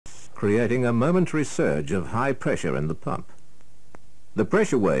creating a momentary surge of high pressure in the pump. The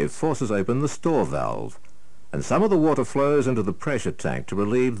pressure wave forces open the store valve, and some of the water flows into the pressure tank to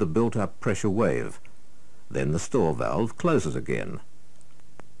relieve the built-up pressure wave. Then the store valve closes again.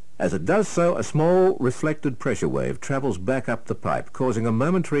 As it does so, a small reflected pressure wave travels back up the pipe, causing a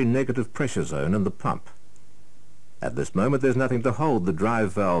momentary negative pressure zone in the pump. At this moment there's nothing to hold the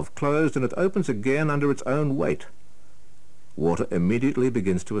drive valve closed, and it opens again under its own weight. Water immediately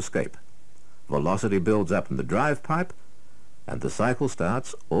begins to escape. Velocity builds up in the drive pipe, and the cycle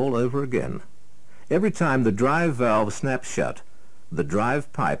starts all over again. Every time the drive valve snaps shut, the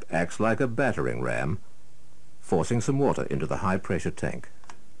drive pipe acts like a battering ram, forcing some water into the high-pressure tank.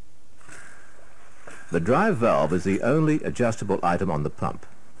 The drive valve is the only adjustable item on the pump.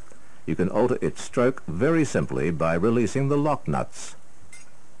 You can alter its stroke very simply by releasing the lock nuts.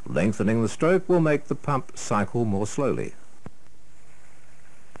 Lengthening the stroke will make the pump cycle more slowly.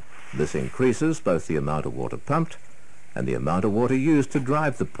 This increases both the amount of water pumped and the amount of water used to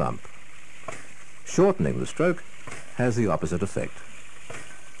drive the pump. Shortening the stroke has the opposite effect.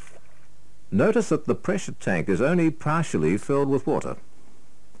 Notice that the pressure tank is only partially filled with water.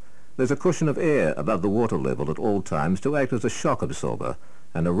 There's a cushion of air above the water level at all times to act as a shock absorber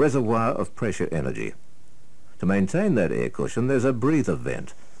and a reservoir of pressure energy. To maintain that air cushion, there's a breather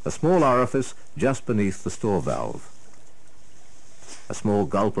vent, a small orifice just beneath the store valve. A small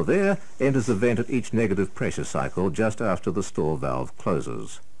gulp of air enters the vent at each negative pressure cycle just after the store valve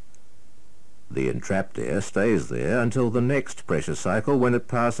closes. The entrapped air stays there until the next pressure cycle, when it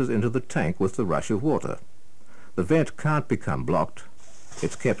passes into the tank with the rush of water. The vent can't become blocked.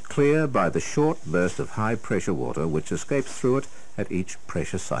 It's kept clear by the short burst of high-pressure water which escapes through it at each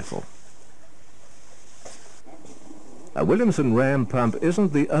pressure cycle. A Williamson ram pump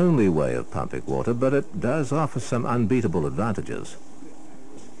isn't the only way of pumping water, but it does offer some unbeatable advantages.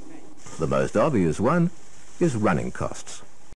 The most obvious one is running costs.